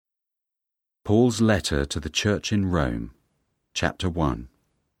Paul's letter to the church in Rome, chapter 1.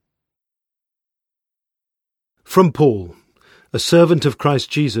 From Paul, a servant of Christ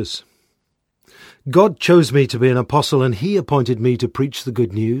Jesus. God chose me to be an apostle, and he appointed me to preach the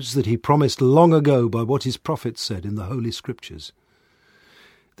good news that he promised long ago by what his prophets said in the Holy Scriptures.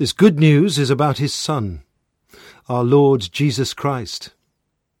 This good news is about his Son, our Lord Jesus Christ.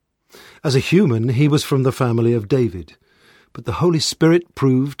 As a human, he was from the family of David, but the Holy Spirit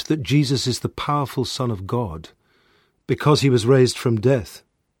proved that Jesus is the powerful Son of God, because he was raised from death.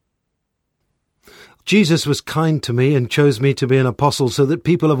 Jesus was kind to me and chose me to be an apostle so that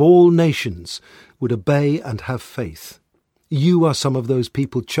people of all nations would obey and have faith. You are some of those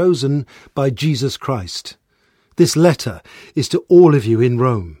people chosen by Jesus Christ. This letter is to all of you in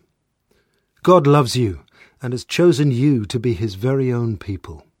Rome. God loves you and has chosen you to be his very own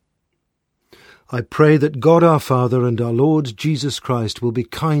people. I pray that God our Father and our Lord Jesus Christ will be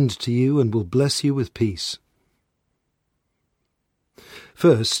kind to you and will bless you with peace.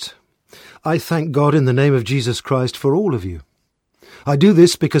 First, I thank God in the name of Jesus Christ for all of you. I do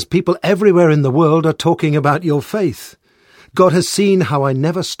this because people everywhere in the world are talking about your faith. God has seen how I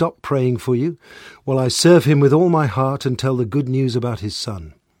never stop praying for you, while I serve him with all my heart and tell the good news about his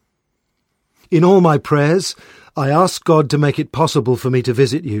Son. In all my prayers, I ask God to make it possible for me to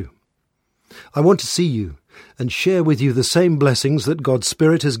visit you. I want to see you and share with you the same blessings that God's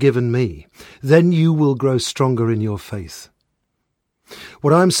Spirit has given me. Then you will grow stronger in your faith.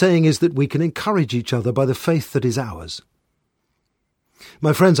 What I'm saying is that we can encourage each other by the faith that is ours.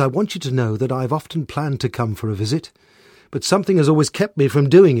 My friends, I want you to know that I've often planned to come for a visit, but something has always kept me from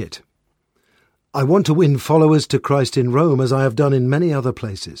doing it. I want to win followers to Christ in Rome as I have done in many other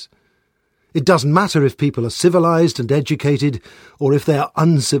places. It doesn't matter if people are civilized and educated or if they are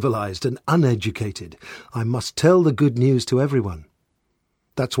uncivilized and uneducated. I must tell the good news to everyone.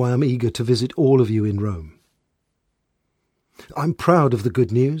 That's why I'm eager to visit all of you in Rome. I'm proud of the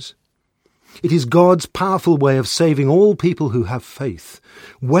good news. It is God's powerful way of saving all people who have faith,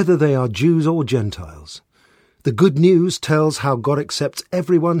 whether they are Jews or Gentiles. The good news tells how God accepts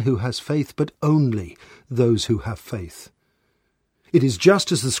everyone who has faith, but only those who have faith. It is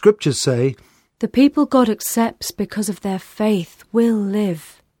just as the Scriptures say, "The people God accepts because of their faith will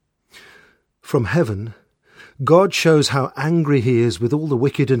live." From heaven, God shows how angry he is with all the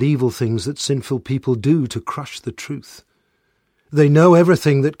wicked and evil things that sinful people do to crush the truth. They know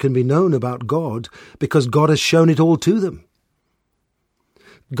everything that can be known about God because God has shown it all to them.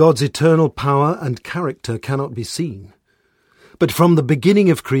 God's eternal power and character cannot be seen. But from the beginning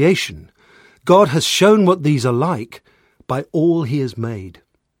of creation, God has shown what these are like by all he has made.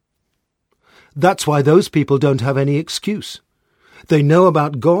 That's why those people don't have any excuse. They know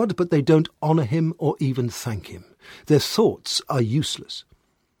about God, but they don't honor him or even thank him. Their thoughts are useless,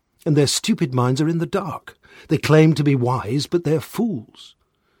 and their stupid minds are in the dark. They claim to be wise, but they're fools.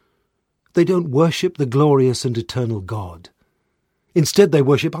 They don't worship the glorious and eternal God. Instead, they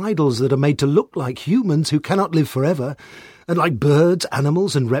worship idols that are made to look like humans who cannot live forever, and like birds,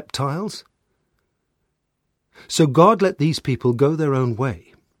 animals, and reptiles. So God let these people go their own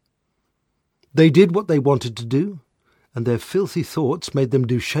way. They did what they wanted to do, and their filthy thoughts made them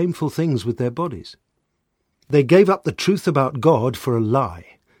do shameful things with their bodies. They gave up the truth about God for a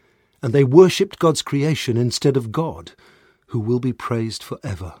lie, and they worshipped God's creation instead of God, who will be praised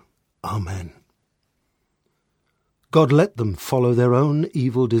forever. Amen. God let them follow their own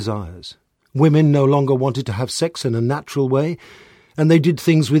evil desires. Women no longer wanted to have sex in a natural way, and they did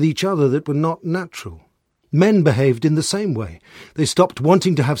things with each other that were not natural. Men behaved in the same way. They stopped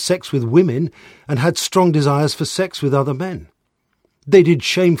wanting to have sex with women and had strong desires for sex with other men. They did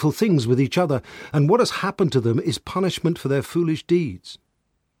shameful things with each other, and what has happened to them is punishment for their foolish deeds.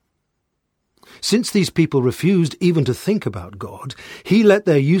 Since these people refused even to think about God, he let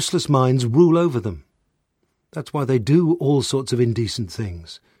their useless minds rule over them. That's why they do all sorts of indecent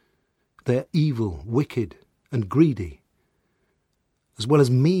things. They're evil, wicked, and greedy, as well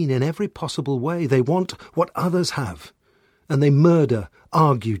as mean in every possible way. They want what others have, and they murder,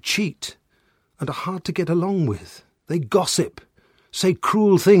 argue, cheat, and are hard to get along with. They gossip, say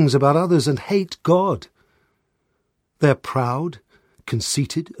cruel things about others, and hate God. They're proud,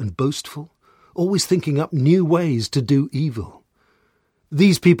 conceited, and boastful, always thinking up new ways to do evil.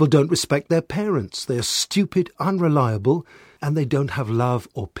 These people don't respect their parents. They are stupid, unreliable, and they don't have love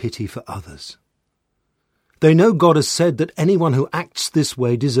or pity for others. They know God has said that anyone who acts this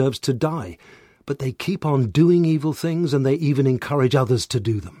way deserves to die, but they keep on doing evil things, and they even encourage others to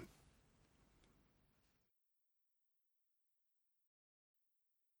do them.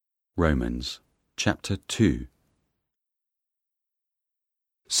 Romans chapter 2.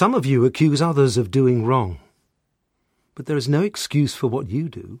 Some of you accuse others of doing wrong, but there is no excuse for what you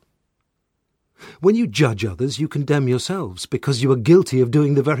do. When you judge others, you condemn yourselves because you are guilty of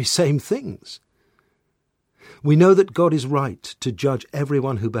doing the very same things. We know that God is right to judge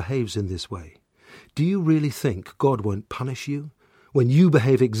everyone who behaves in this way. Do you really think God won't punish you when you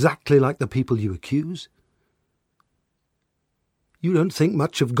behave exactly like the people you accuse? You don't think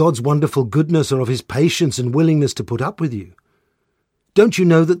much of God's wonderful goodness or of his patience and willingness to put up with you. Don't you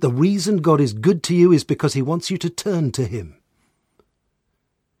know that the reason God is good to you is because he wants you to turn to him?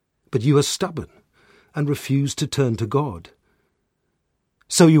 But you are stubborn and refuse to turn to God.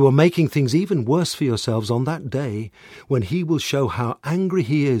 So you are making things even worse for yourselves on that day when he will show how angry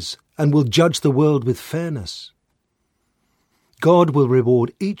he is and will judge the world with fairness. God will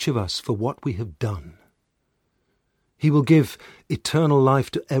reward each of us for what we have done. He will give eternal life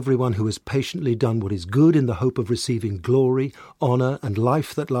to everyone who has patiently done what is good in the hope of receiving glory, honour, and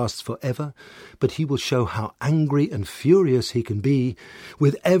life that lasts forever, but he will show how angry and furious he can be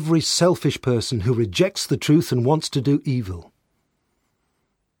with every selfish person who rejects the truth and wants to do evil.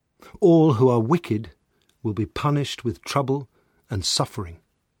 All who are wicked will be punished with trouble and suffering.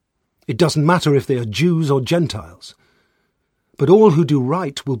 It doesn't matter if they are Jews or Gentiles, but all who do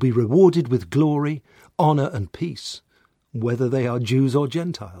right will be rewarded with glory, honour, and peace, whether they are Jews or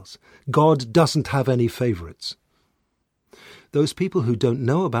Gentiles. God doesn't have any favourites. Those people who don't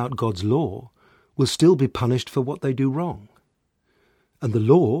know about God's law will still be punished for what they do wrong. And the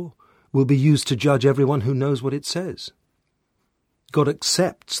law will be used to judge everyone who knows what it says. God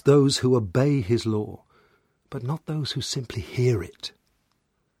accepts those who obey his law, but not those who simply hear it.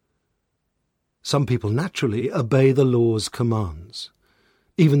 Some people naturally obey the law's commands,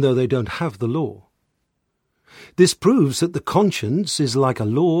 even though they don't have the law. This proves that the conscience is like a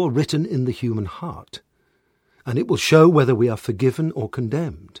law written in the human heart, and it will show whether we are forgiven or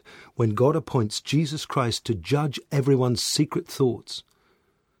condemned when God appoints Jesus Christ to judge everyone's secret thoughts,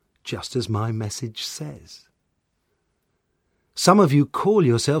 just as my message says. Some of you call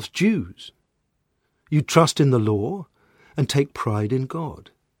yourselves Jews. You trust in the law and take pride in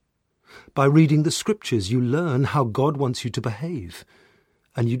God. By reading the Scriptures, you learn how God wants you to behave,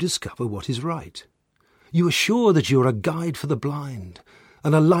 and you discover what is right. You are sure that you are a guide for the blind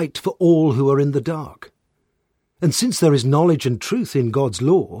and a light for all who are in the dark. And since there is knowledge and truth in God's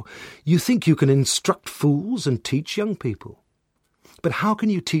law, you think you can instruct fools and teach young people. But how can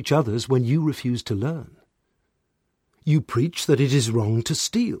you teach others when you refuse to learn? You preach that it is wrong to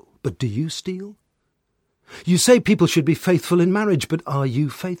steal, but do you steal? You say people should be faithful in marriage, but are you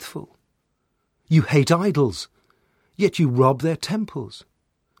faithful? You hate idols, yet you rob their temples.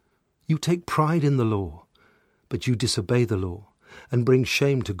 You take pride in the law, but you disobey the law and bring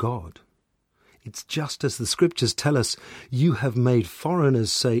shame to God. It's just as the Scriptures tell us, you have made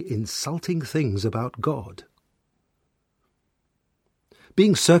foreigners say insulting things about God.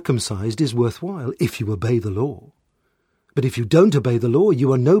 Being circumcised is worthwhile if you obey the law. But if you don't obey the law,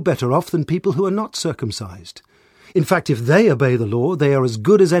 you are no better off than people who are not circumcised. In fact, if they obey the law, they are as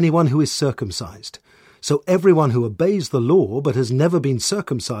good as anyone who is circumcised. So everyone who obeys the law but has never been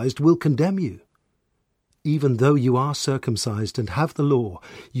circumcised will condemn you. Even though you are circumcised and have the law,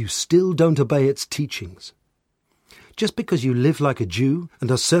 you still don't obey its teachings. Just because you live like a Jew and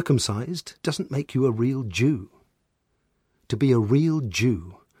are circumcised doesn't make you a real Jew. To be a real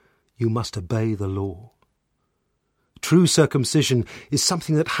Jew, you must obey the law. True circumcision is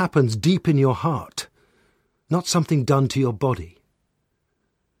something that happens deep in your heart, not something done to your body.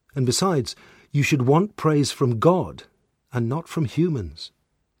 And besides, you should want praise from God and not from humans.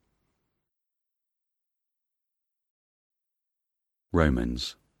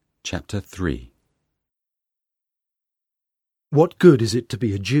 Romans, chapter 3. What good is it to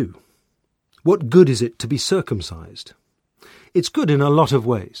be a Jew? What good is it to be circumcised? It's good in a lot of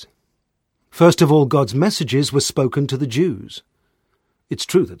ways. First of all, God's messages were spoken to the Jews. It's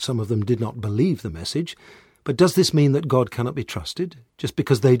true that some of them did not believe the message, but does this mean that God cannot be trusted just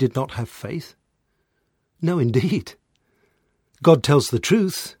because they did not have faith? No, indeed. God tells the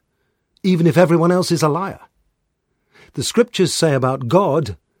truth, even if everyone else is a liar. The Scriptures say about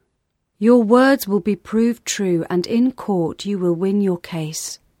God, "Your words will be proved true, and in court you will win your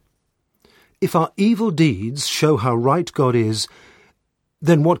case." If our evil deeds show how right God is,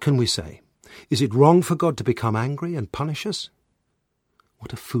 then what can we say? Is it wrong for God to become angry and punish us?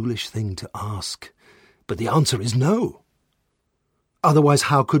 What a foolish thing to ask. But the answer is no. Otherwise,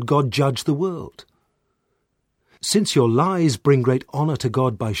 how could God judge the world? Since your lies bring great honor to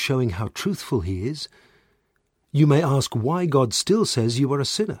God by showing how truthful he is, you may ask why God still says you are a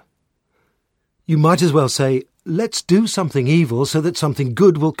sinner. You might as well say, let's do something evil so that something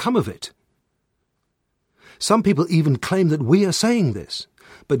good will come of it. Some people even claim that we are saying this,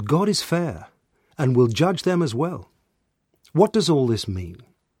 but God is fair and will judge them as well. What does all this mean?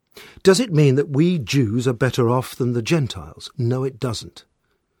 Does it mean that we Jews are better off than the Gentiles? No, it doesn't.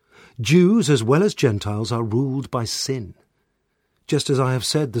 Jews as well as Gentiles are ruled by sin. Just as I have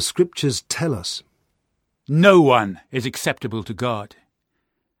said, the Scriptures tell us, no one is acceptable to God.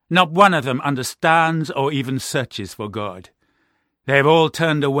 Not one of them understands or even searches for God. They have all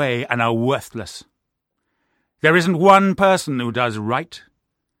turned away and are worthless. There isn't one person who does right.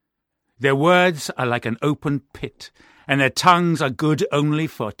 Their words are like an open pit, and their tongues are good only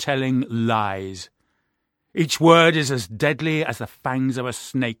for telling lies. Each word is as deadly as the fangs of a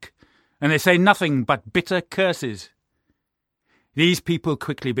snake, and they say nothing but bitter curses. These people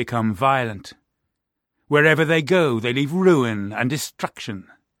quickly become violent. Wherever they go, they leave ruin and destruction.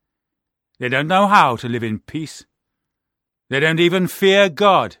 They don't know how to live in peace. They don't even fear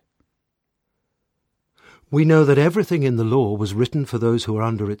God. We know that everything in the law was written for those who are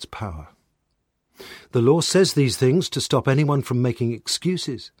under its power. The law says these things to stop anyone from making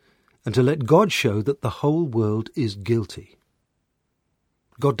excuses and to let God show that the whole world is guilty.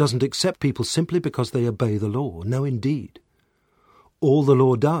 God doesn't accept people simply because they obey the law. No, indeed. All the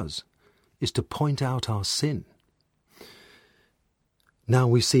law does is to point out our sin. Now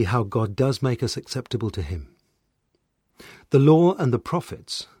we see how God does make us acceptable to him. The law and the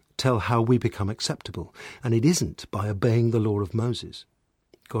prophets tell how we become acceptable, and it isn't by obeying the law of Moses.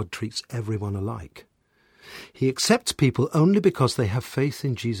 God treats everyone alike. He accepts people only because they have faith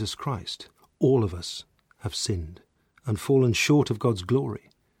in Jesus Christ. All of us have sinned and fallen short of God's glory.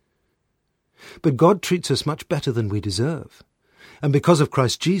 But God treats us much better than we deserve, and because of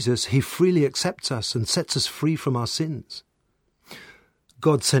Christ Jesus, he freely accepts us and sets us free from our sins.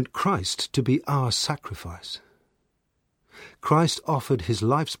 God sent Christ to be our sacrifice. Christ offered his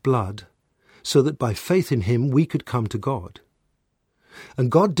life's blood so that by faith in him we could come to God.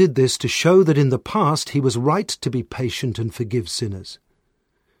 And God did this to show that in the past he was right to be patient and forgive sinners.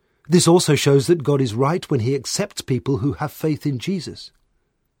 This also shows that God is right when he accepts people who have faith in Jesus.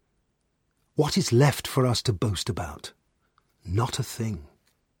 What is left for us to boast about? Not a thing.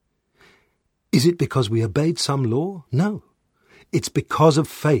 Is it because we obeyed some law? No. It's because of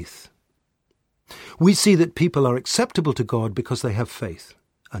faith. We see that people are acceptable to God because they have faith,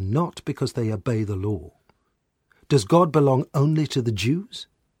 and not because they obey the law. Does God belong only to the Jews?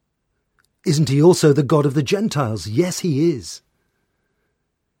 Isn't he also the God of the Gentiles? Yes, he is.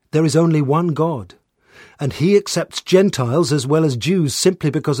 There is only one God, and he accepts Gentiles as well as Jews simply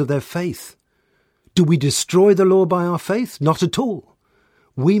because of their faith. Do we destroy the law by our faith? Not at all.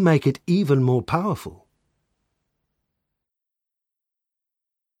 We make it even more powerful.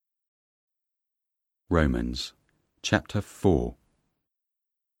 Romans, chapter 4.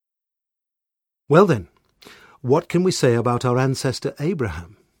 Well then, what can we say about our ancestor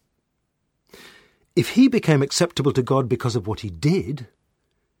Abraham? If he became acceptable to God because of what he did,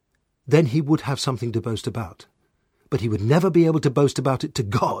 then he would have something to boast about. But he would never be able to boast about it to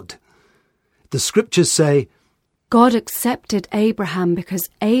God. The Scriptures say, God accepted Abraham because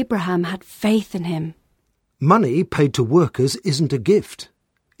Abraham had faith in him. Money paid to workers isn't a gift.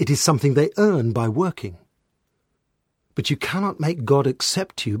 It is something they earn by working. But you cannot make God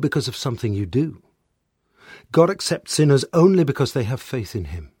accept you because of something you do. God accepts sinners only because they have faith in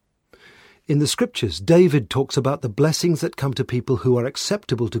him. In the Scriptures, David talks about the blessings that come to people who are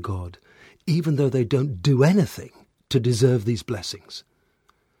acceptable to God, even though they don't do anything to deserve these blessings.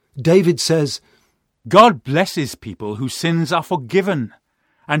 David says, God blesses people whose sins are forgiven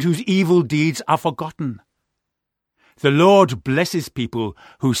and whose evil deeds are forgotten. The Lord blesses people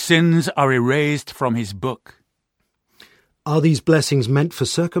whose sins are erased from his book. Are these blessings meant for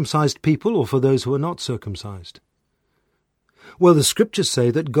circumcised people or for those who are not circumcised? Well, the Scriptures say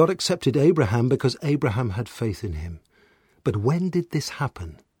that God accepted Abraham because Abraham had faith in him. But when did this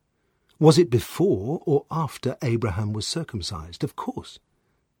happen? Was it before or after Abraham was circumcised? Of course,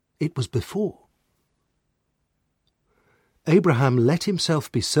 it was before. Abraham let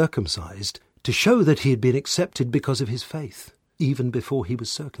himself be circumcised to show that he had been accepted because of his faith, even before he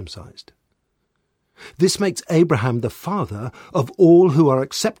was circumcised. This makes Abraham the father of all who are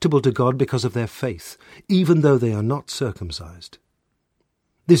acceptable to God because of their faith, even though they are not circumcised.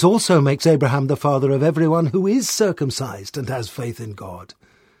 This also makes Abraham the father of everyone who is circumcised and has faith in God,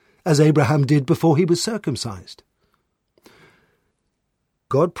 as Abraham did before he was circumcised.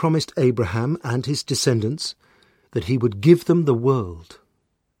 God promised Abraham and his descendants that he would give them the world.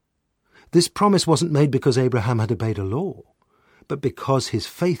 This promise wasn't made because Abraham had obeyed a law, but because his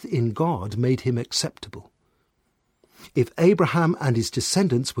faith in God made him acceptable. If Abraham and his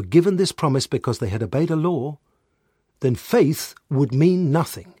descendants were given this promise because they had obeyed a law, then faith would mean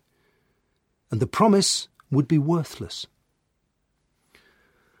nothing, and the promise would be worthless.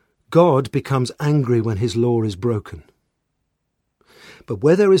 God becomes angry when his law is broken. But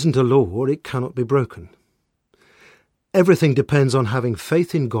where there isn't a law, it cannot be broken. Everything depends on having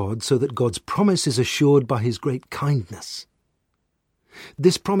faith in God so that God's promise is assured by his great kindness.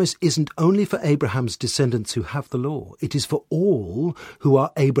 This promise isn't only for Abraham's descendants who have the law. It is for all who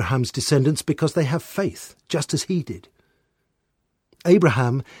are Abraham's descendants because they have faith, just as he did.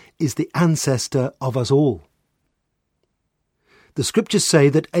 Abraham is the ancestor of us all. The scriptures say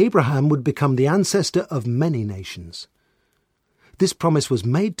that Abraham would become the ancestor of many nations. This promise was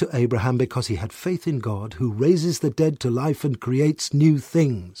made to Abraham because he had faith in God, who raises the dead to life and creates new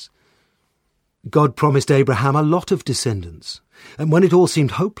things. God promised Abraham a lot of descendants, and when it all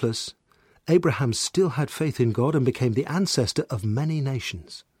seemed hopeless, Abraham still had faith in God and became the ancestor of many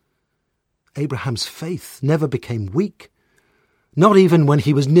nations. Abraham's faith never became weak, not even when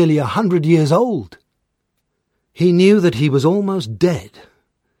he was nearly 100 years old. He knew that he was almost dead,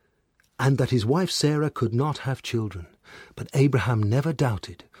 and that his wife Sarah could not have children. But Abraham never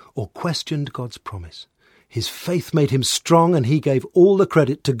doubted or questioned God's promise. His faith made him strong, and he gave all the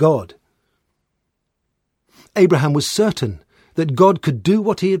credit to God. Abraham was certain that God could do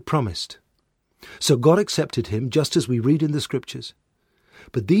what he had promised. So God accepted him, just as we read in the scriptures.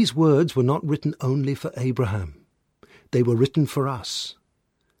 But these words were not written only for Abraham. They were written for us,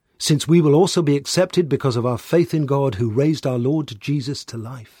 since we will also be accepted because of our faith in God, who raised our Lord Jesus to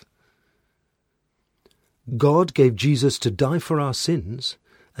life. God gave Jesus to die for our sins,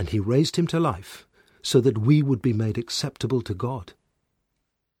 and he raised him to life so that we would be made acceptable to God.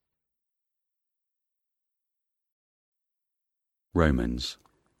 Romans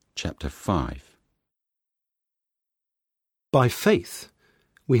chapter 5. By faith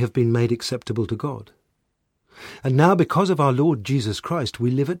we have been made acceptable to God. And now, because of our Lord Jesus Christ,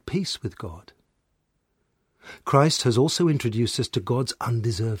 we live at peace with God. Christ has also introduced us to God's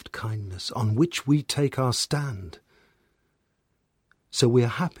undeserved kindness, on which we take our stand. So we are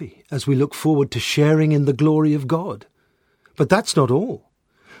happy as we look forward to sharing in the glory of God. But that's not all.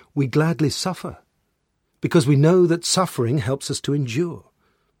 We gladly suffer, because we know that suffering helps us to endure.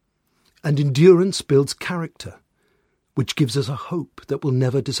 And endurance builds character, which gives us a hope that will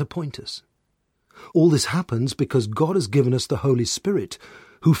never disappoint us. All this happens because God has given us the Holy Spirit,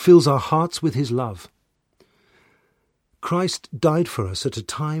 who fills our hearts with his love. Christ died for us at a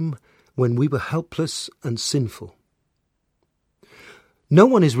time when we were helpless and sinful. No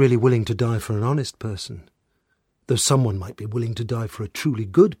one is really willing to die for an honest person, though someone might be willing to die for a truly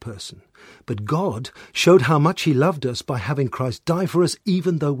good person. But God showed how much he loved us by having Christ die for us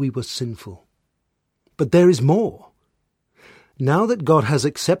even though we were sinful. But there is more. Now that God has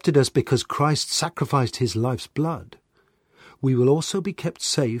accepted us because Christ sacrificed his life's blood, we will also be kept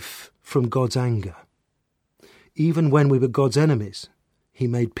safe from God's anger. Even when we were God's enemies, he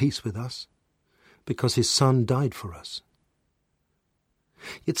made peace with us, because his Son died for us.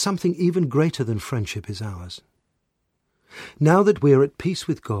 Yet something even greater than friendship is ours. Now that we are at peace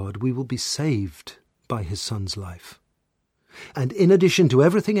with God, we will be saved by his Son's life. And in addition to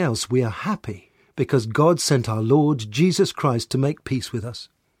everything else, we are happy because God sent our Lord Jesus Christ to make peace with us.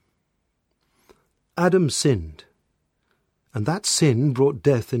 Adam sinned, and that sin brought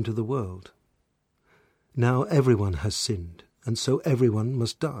death into the world. Now everyone has sinned, and so everyone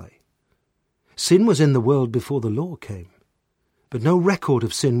must die. Sin was in the world before the law came, but no record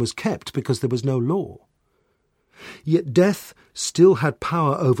of sin was kept because there was no law. Yet death still had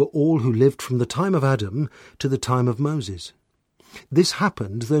power over all who lived from the time of Adam to the time of Moses. This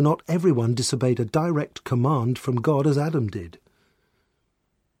happened though not everyone disobeyed a direct command from God as Adam did.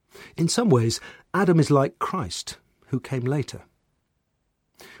 In some ways, Adam is like Christ, who came later.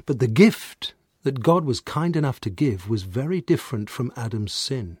 But the gift that God was kind enough to give was very different from Adam's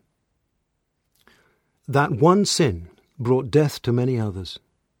sin. That one sin brought death to many others.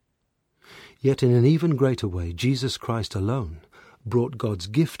 Yet in an even greater way, Jesus Christ alone brought God's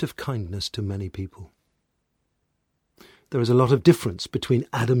gift of kindness to many people. There is a lot of difference between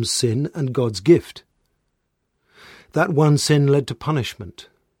Adam's sin and God's gift. That one sin led to punishment.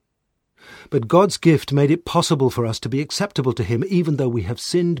 But God's gift made it possible for us to be acceptable to him even though we have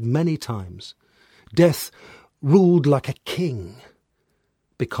sinned many times. Death ruled like a king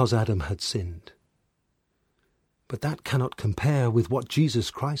because Adam had sinned. But that cannot compare with what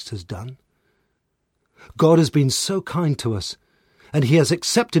Jesus Christ has done. God has been so kind to us, and he has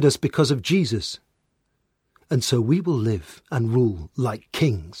accepted us because of Jesus. And so we will live and rule like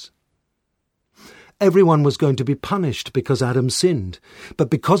kings. Everyone was going to be punished because Adam sinned.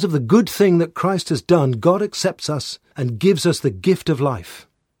 But because of the good thing that Christ has done, God accepts us and gives us the gift of life.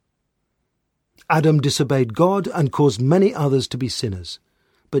 Adam disobeyed God and caused many others to be sinners.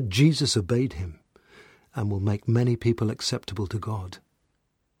 But Jesus obeyed him and will make many people acceptable to God.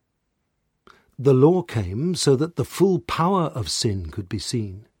 The law came so that the full power of sin could be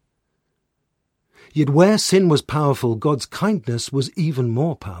seen. Yet where sin was powerful, God's kindness was even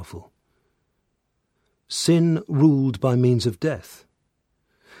more powerful. Sin ruled by means of death.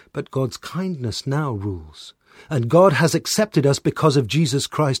 But God's kindness now rules, and God has accepted us because of Jesus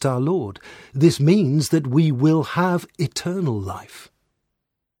Christ our Lord. This means that we will have eternal life.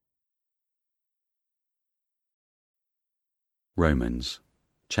 Romans,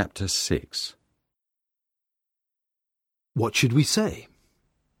 chapter 6. What should we say?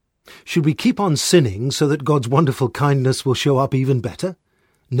 Should we keep on sinning so that God's wonderful kindness will show up even better?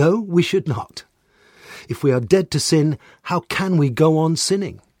 No, we should not. If we are dead to sin, how can we go on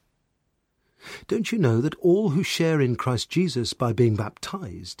sinning? Don't you know that all who share in Christ Jesus by being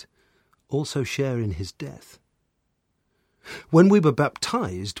baptized also share in his death? When we were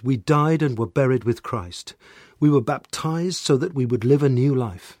baptized, we died and were buried with Christ. We were baptized so that we would live a new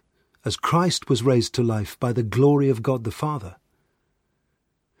life, as Christ was raised to life by the glory of God the Father.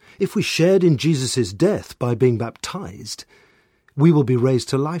 If we shared in Jesus' death by being baptized, we will be raised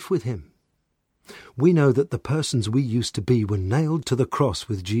to life with him. We know that the persons we used to be were nailed to the cross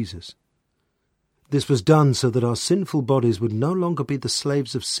with Jesus. This was done so that our sinful bodies would no longer be the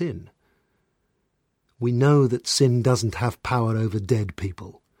slaves of sin. We know that sin doesn't have power over dead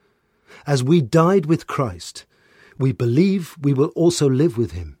people. As we died with Christ, we believe we will also live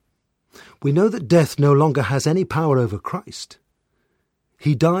with him. We know that death no longer has any power over Christ.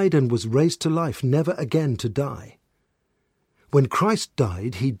 He died and was raised to life, never again to die. When Christ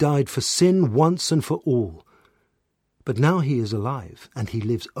died, he died for sin once and for all. But now he is alive, and he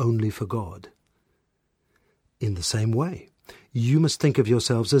lives only for God. In the same way, you must think of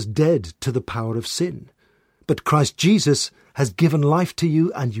yourselves as dead to the power of sin. But Christ Jesus has given life to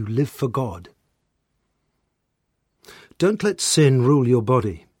you, and you live for God. Don't let sin rule your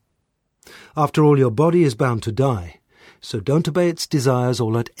body. After all, your body is bound to die, so don't obey its desires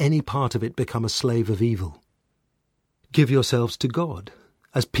or let any part of it become a slave of evil. Give yourselves to God,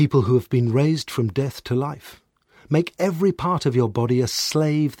 as people who have been raised from death to life. Make every part of your body a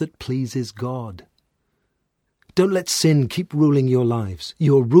slave that pleases God. Don't let sin keep ruling your lives.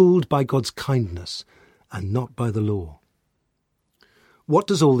 You are ruled by God's kindness and not by the law. What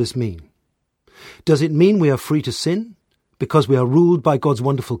does all this mean? Does it mean we are free to sin because we are ruled by God's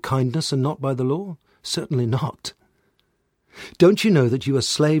wonderful kindness and not by the law? Certainly not. Don't you know that you are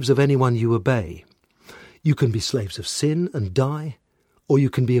slaves of anyone you obey? You can be slaves of sin and die, or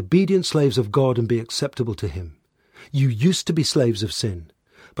you can be obedient slaves of God and be acceptable to him. You used to be slaves of sin,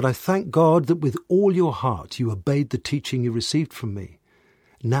 but I thank God that with all your heart you obeyed the teaching you received from me.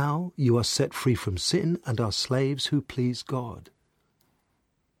 Now you are set free from sin and are slaves who please God.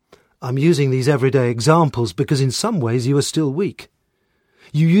 I'm using these everyday examples because in some ways you are still weak.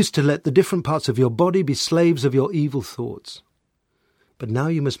 You used to let the different parts of your body be slaves of your evil thoughts. But now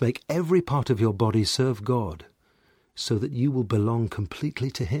you must make every part of your body serve God, so that you will belong completely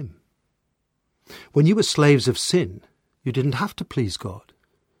to him. When you were slaves of sin, you didn't have to please God.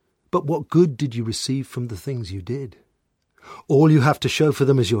 But what good did you receive from the things you did? All you have to show for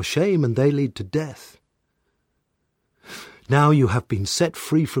them is your shame, and they lead to death. Now you have been set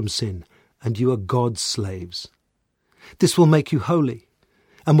free from sin, and you are God's slaves. This will make you holy,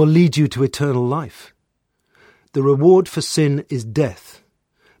 and will lead you to eternal life. The reward for sin is death,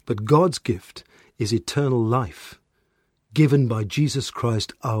 but God's gift is eternal life, given by Jesus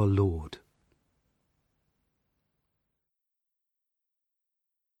Christ our Lord.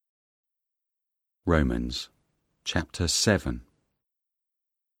 Romans, chapter 7.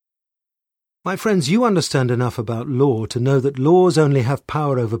 My friends, you understand enough about law to know that laws only have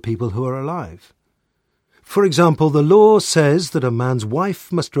power over people who are alive. For example, the law says that a man's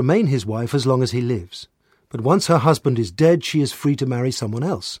wife must remain his wife as long as he lives. But once her husband is dead, she is free to marry someone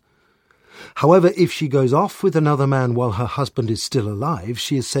else. However, if she goes off with another man while her husband is still alive,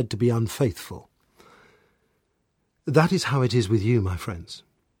 she is said to be unfaithful. That is how it is with you, my friends.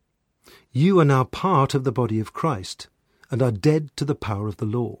 You are now part of the body of Christ and are dead to the power of the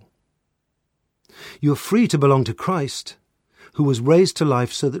law. You are free to belong to Christ, who was raised to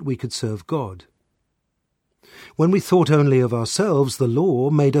life so that we could serve God. When we thought only of ourselves, the law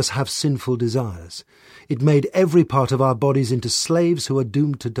made us have sinful desires. It made every part of our bodies into slaves who are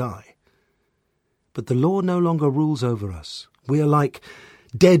doomed to die. But the law no longer rules over us. We are like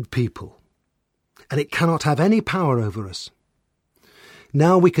dead people. and it cannot have any power over us.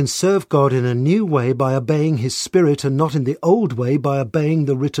 Now we can serve God in a new way by obeying His Spirit and not in the old way by obeying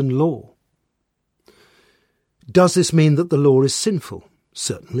the written law. Does this mean that the law is sinful?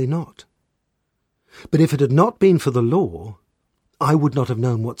 Certainly not. But if it had not been for the law, I would not have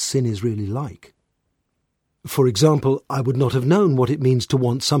known what sin is really like. For example, I would not have known what it means to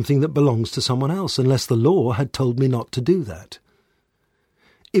want something that belongs to someone else unless the law had told me not to do that.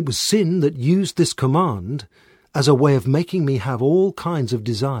 It was sin that used this command as a way of making me have all kinds of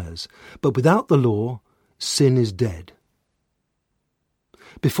desires, but without the law, sin is dead.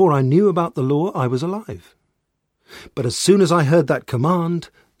 Before I knew about the law, I was alive. But as soon as I heard that command,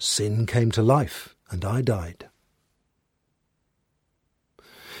 sin came to life, and I died.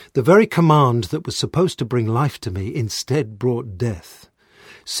 The very command that was supposed to bring life to me instead brought death.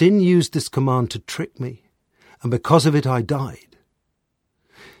 Sin used this command to trick me, and because of it I died.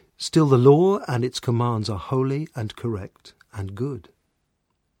 Still, the law and its commands are holy and correct and good.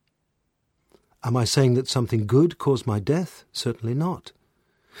 Am I saying that something good caused my death? Certainly not.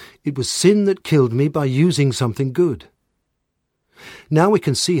 It was sin that killed me by using something good. Now we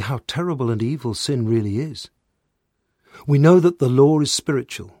can see how terrible and evil sin really is. We know that the law is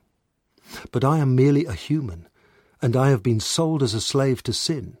spiritual, but I am merely a human, and I have been sold as a slave to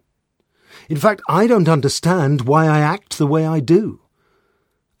sin. In fact, I don't understand why I act the way I do.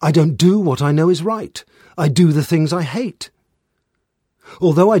 I don't do what I know is right. I do the things I hate.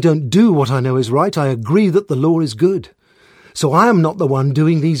 Although I don't do what I know is right, I agree that the law is good. So I am not the one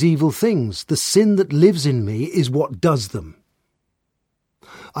doing these evil things. The sin that lives in me is what does them.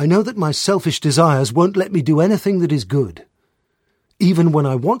 I know that my selfish desires won't let me do anything that is good. Even when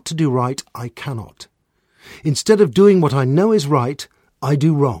I want to do right, I cannot. Instead of doing what I know is right, I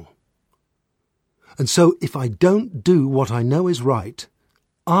do wrong. And so if I don't do what I know is right,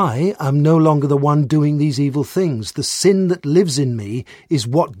 I am no longer the one doing these evil things. The sin that lives in me is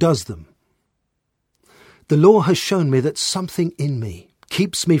what does them. The law has shown me that something in me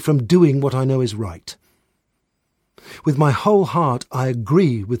keeps me from doing what I know is right. With my whole heart, I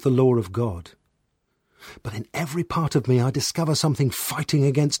agree with the law of God. But in every part of me, I discover something fighting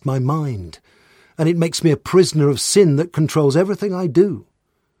against my mind, and it makes me a prisoner of sin that controls everything I do.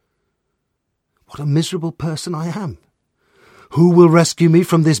 What a miserable person I am. Who will rescue me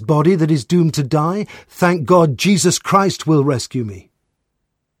from this body that is doomed to die? Thank God, Jesus Christ will rescue me.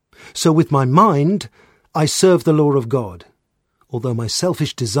 So with my mind, I serve the law of God, although my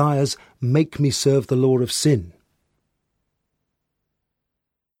selfish desires make me serve the law of sin.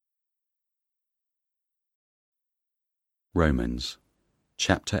 Romans,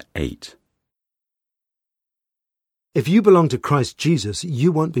 chapter 8. If you belong to Christ Jesus,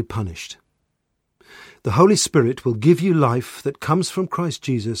 you won't be punished. The Holy Spirit will give you life that comes from Christ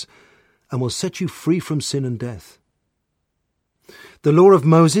Jesus and will set you free from sin and death. The law of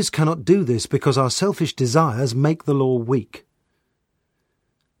Moses cannot do this because our selfish desires make the law weak.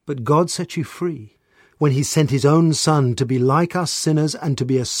 But God set you free when He sent His own Son to be like us sinners and to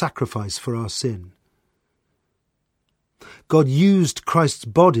be a sacrifice for our sin. God used Christ's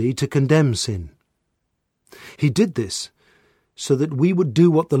body to condemn sin. He did this so that we would do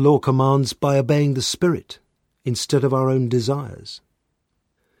what the law commands by obeying the Spirit instead of our own desires.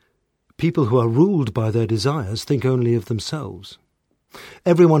 People who are ruled by their desires think only of themselves.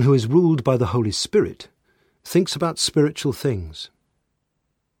 Everyone who is ruled by the Holy Spirit thinks about spiritual things.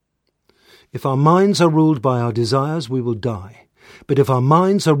 If our minds are ruled by our desires, we will die. But if our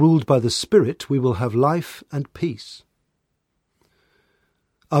minds are ruled by the Spirit, we will have life and peace.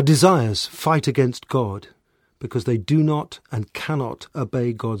 Our desires fight against God because they do not and cannot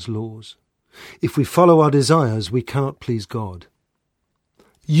obey God's laws. If we follow our desires, we cannot please God.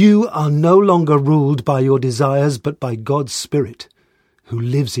 You are no longer ruled by your desires, but by God's Spirit, who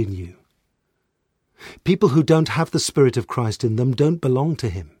lives in you. People who don't have the Spirit of Christ in them don't belong to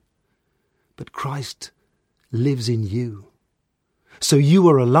Him. But Christ lives in you. So you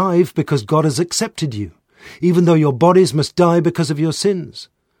are alive because God has accepted you, even though your bodies must die because of your sins.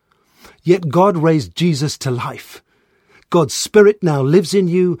 Yet God raised Jesus to life. God's Spirit now lives in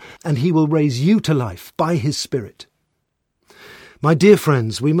you, and He will raise you to life by His Spirit. My dear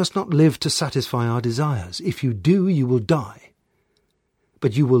friends, we must not live to satisfy our desires. If you do, you will die.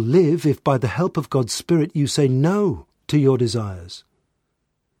 But you will live if by the help of God's Spirit you say no to your desires.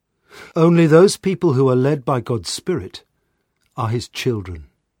 Only those people who are led by God's Spirit are His children.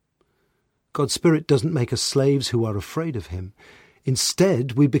 God's Spirit doesn't make us slaves who are afraid of Him.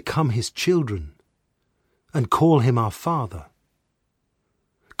 Instead, we become His children and call Him our Father.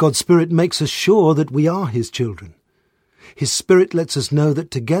 God's Spirit makes us sure that we are His children. His Spirit lets us know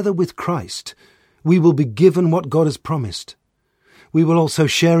that together with Christ, We will be given what God has promised. We will also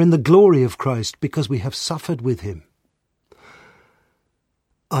share in the glory of Christ because we have suffered with him.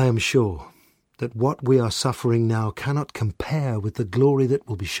 I am sure that what we are suffering now cannot compare with the glory that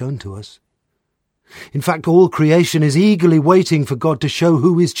will be shown to us. In fact, all creation is eagerly waiting for God to show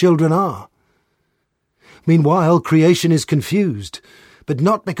who his children are. Meanwhile, creation is confused, but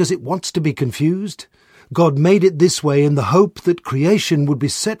not because it wants to be confused. God made it this way in the hope that creation would be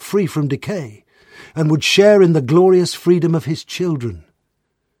set free from decay and would share in the glorious freedom of his children.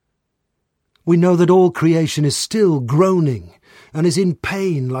 We know that all creation is still groaning and is in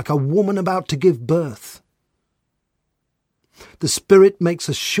pain like a woman about to give birth. The Spirit makes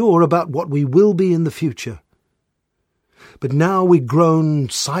us sure about what we will be in the future. But now we groan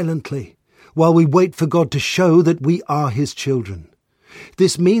silently while we wait for God to show that we are his children.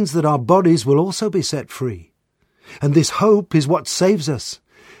 This means that our bodies will also be set free. And this hope is what saves us.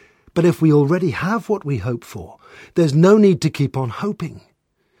 But if we already have what we hope for, there's no need to keep on hoping.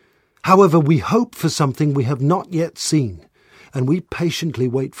 However, we hope for something we have not yet seen, and we patiently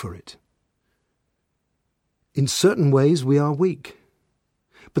wait for it. In certain ways we are weak,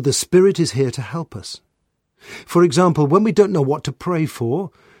 but the Spirit is here to help us. For example, when we don't know what to pray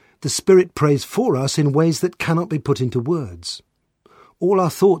for, the Spirit prays for us in ways that cannot be put into words. All our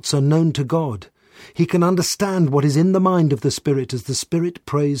thoughts are known to God. He can understand what is in the mind of the Spirit as the Spirit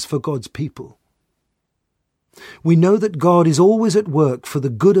prays for God's people. We know that God is always at work for the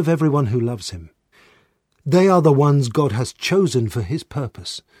good of everyone who loves him. They are the ones God has chosen for his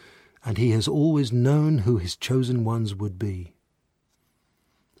purpose, and he has always known who his chosen ones would be.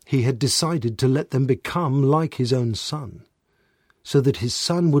 He had decided to let them become like his own Son, so that his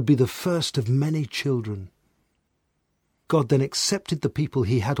Son would be the first of many children. God then accepted the people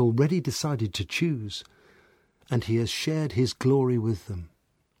he had already decided to choose, and he has shared his glory with them.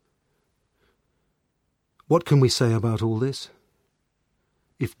 What can we say about all this?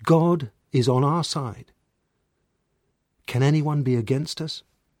 If God is on our side, can anyone be against us?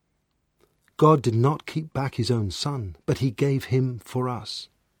 God did not keep back his own Son, but he gave him for us.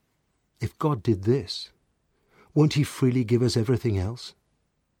 If God did this, won't he freely give us everything else?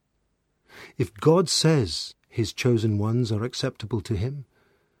 If God says his chosen ones are acceptable to him,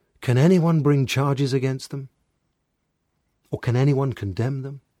 can anyone bring charges against them? Or can anyone condemn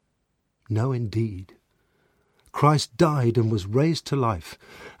them? No, indeed. Christ died and was raised to life,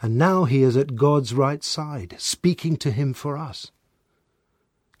 and now he is at God's right side, speaking to him for us.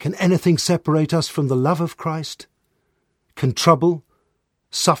 Can anything separate us from the love of Christ? Can trouble,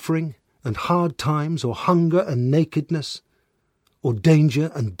 suffering, and hard times, or hunger and nakedness, or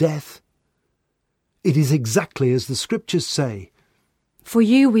danger and death? It is exactly as the Scriptures say. For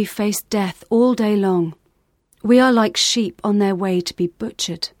you we face death all day long. We are like sheep on their way to be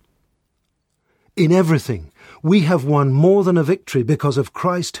butchered. In everything, we have won more than a victory because of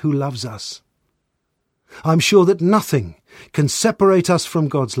Christ who loves us. I'm sure that nothing can separate us from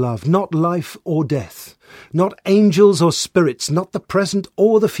God's love, not life or death, not angels or spirits, not the present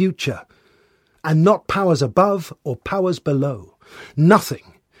or the future, and not powers above or powers below.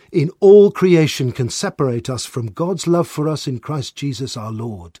 Nothing in all creation can separate us from God's love for us in Christ Jesus our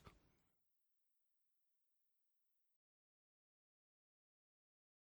Lord.